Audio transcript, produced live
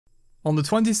On the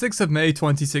 26th of May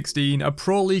 2016, a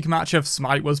Pro League match of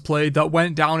SMITE was played that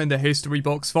went down in the history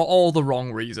books for all the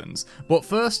wrong reasons. But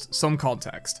first, some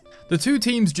context. The two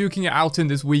teams duking it out in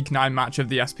this Week 9 match of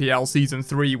the SPL Season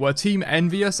 3 were Team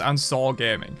Envious and Saw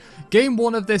Gaming. Game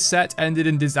 1 of this set ended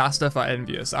in disaster for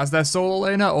Envious, as their solo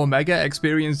laner Omega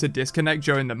experienced a disconnect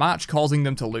during the match, causing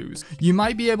them to lose. You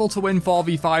might be able to win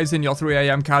 4v5s in your 3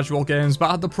 AM casual games,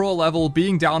 but at the pro level,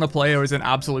 being down a player is an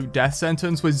absolute death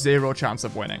sentence with zero chance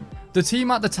of winning. The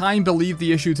team at the time believed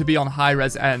the issue to be on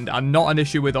Hi-Res end and not an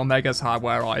issue with Omega's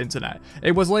hardware or internet.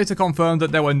 It was later confirmed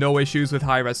that there were no issues with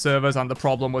Hi-Res servers and the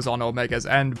problem was on Omega's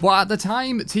end, but at the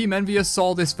time, Team Envious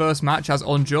saw this first match as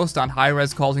unjust and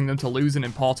Hi-Res causing them to lose an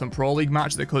important Pro League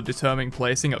match that could determine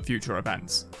placing at future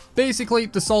events. Basically,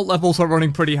 the salt levels were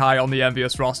running pretty high on the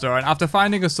Envious roster, and after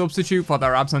finding a substitute for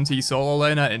their absentee solo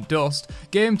laner in Dust,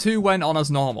 Game 2 went on as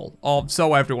normal, or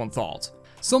so everyone thought.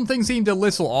 Something seemed a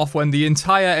little off when the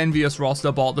entire Envious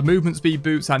roster bought the movement speed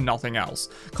boots and nothing else,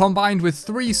 combined with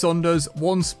 3 sunders,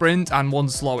 1 sprint and 1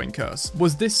 slowing curse.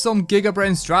 Was this some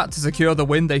gigabrain strat to secure the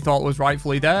win they thought was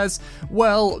rightfully theirs?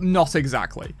 Well, not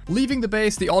exactly. Leaving the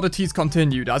base, the oddities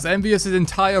continued as Envious's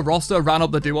entire roster ran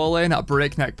up the duo lane at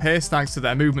breakneck pace thanks to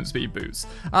their movement speed boots.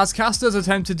 As casters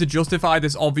attempted to justify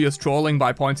this obvious trolling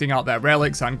by pointing out their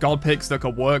relics and god picks that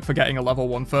could work for getting a level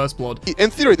 1 first blood.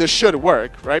 In theory, this should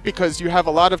work, right? Because you have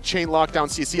a lot of chain lockdown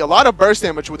CC, a lot of burst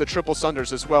damage with the triple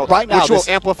sunders as well, right now, which will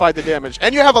amplify the damage,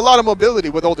 and you have a lot of mobility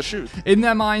with all the shoes. In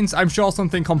their minds, I'm sure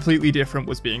something completely different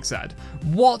was being said.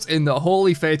 What in the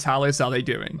holy fatalis are they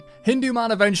doing? Hindu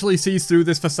Man eventually sees through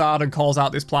this facade and calls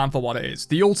out this plan for what it is.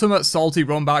 The ultimate salty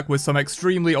runback with some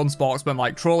extremely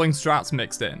unsportsmanlike trolling strats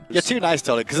mixed in. You're too nice,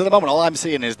 Tony, because at the moment all I'm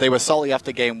seeing is they were salty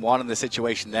after Game 1 and the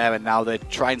situation there, and now they're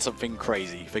trying something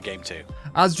crazy for Game 2.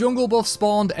 As jungle buffs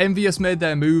spawned, Envious made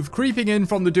their move, creeping in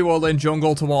from the duo lane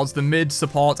jungle towards the mid,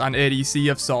 support and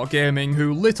ADC of Saw Gaming,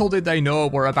 who little did they know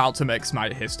were about to make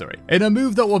SMITE history. In a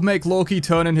move that would make Loki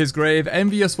turn in his grave,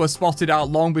 Envious were spotted out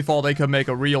long before they could make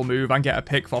a real move and get a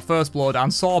pick for first blood,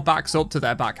 and Saw backs up to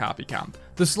their back happy camp.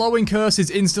 The slowing curse is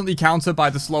instantly countered by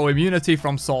the slow immunity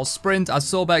from Saw's sprint as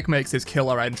Sobek makes his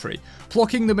killer entry,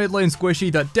 plucking the mid lane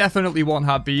squishy that definitely won't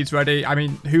have beads ready. I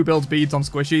mean, who builds beads on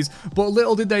squishies? But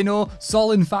little did they know,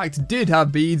 Saw in fact did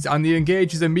have beads and the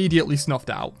engage is immediately snuffed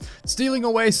out. Stealing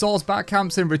away Saw's back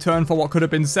camps in return for what could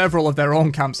have been several of their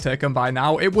own camps taken by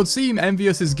now, it would seem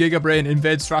Envious's Gigabrain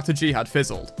invade strategy had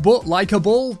fizzled. But like a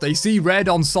bull, they see red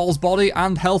on Saw's body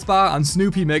and health bar and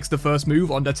Snoopy makes the first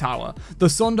move under tower. The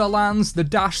Sunder lands,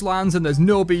 the dash lands, and there's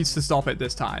no beads to stop it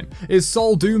this time. Is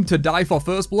Sol doomed to die for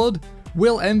first blood?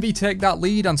 Will Envy take that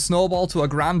lead and snowball to a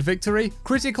grand victory?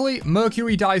 Critically,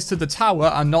 Mercury dies to the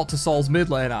tower and not to Sol's mid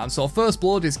laner, and so first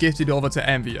blood is gifted over to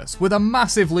Envious. With a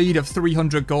massive lead of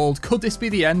 300 gold, could this be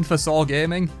the end for Saw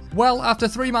Gaming? Well, after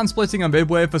 3-man splitting a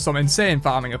mid-wave for some insane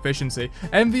farming efficiency,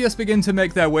 Envious begin to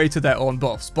make their way to their own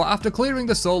buffs, but after clearing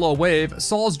the solo wave,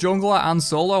 Saw's jungler and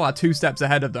solo are 2 steps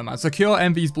ahead of them and secure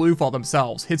Envy's blue for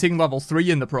themselves, hitting level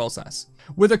 3 in the process.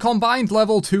 With a combined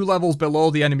level 2 levels below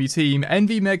the enemy team,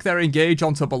 Envy make their engage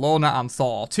onto Bellona and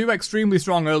Thor, 2 extremely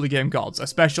strong early game gods,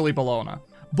 especially Bellona.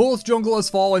 Both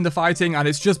junglers fall in the fighting and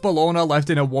it's just Bellona left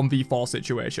in a 1v4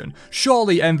 situation.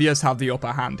 Surely Envious have the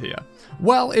upper hand here.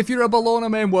 Well, if you're a Bellona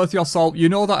main worth your salt, you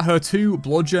know that her 2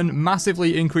 bludgeon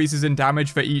massively increases in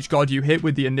damage for each god you hit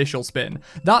with the initial spin.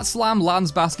 That slam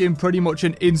lands Baskin pretty much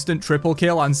an instant triple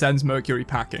kill and sends Mercury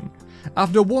packing.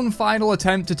 After one final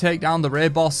attempt to take down the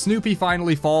raid boss, Snoopy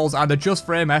finally falls and a just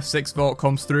frame F6 vote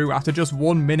comes through after just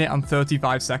 1 minute and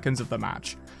 35 seconds of the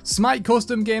match. SMITE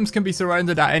custom games can be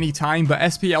surrendered at any time, but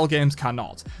SPL games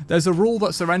cannot. There's a rule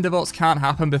that surrender votes can't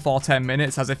happen before 10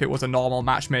 minutes as if it was a normal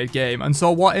match-made game, and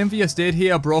so what Envious did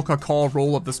here broke a core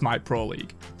rule of the SMITE Pro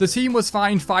League. The team was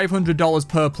fined $500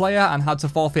 per player and had to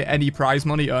forfeit any prize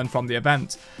money earned from the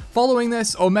event. Following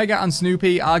this, Omega and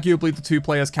Snoopy, arguably the 2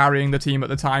 players carrying the team at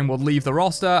the time, would leave the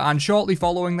roster, and shortly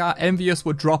following that, Envious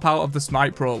would drop out of the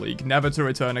SMITE Pro League, never to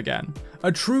return again.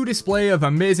 A true display of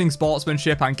amazing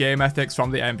sportsmanship and game ethics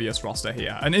from the Envious roster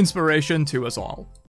here, an inspiration to us all.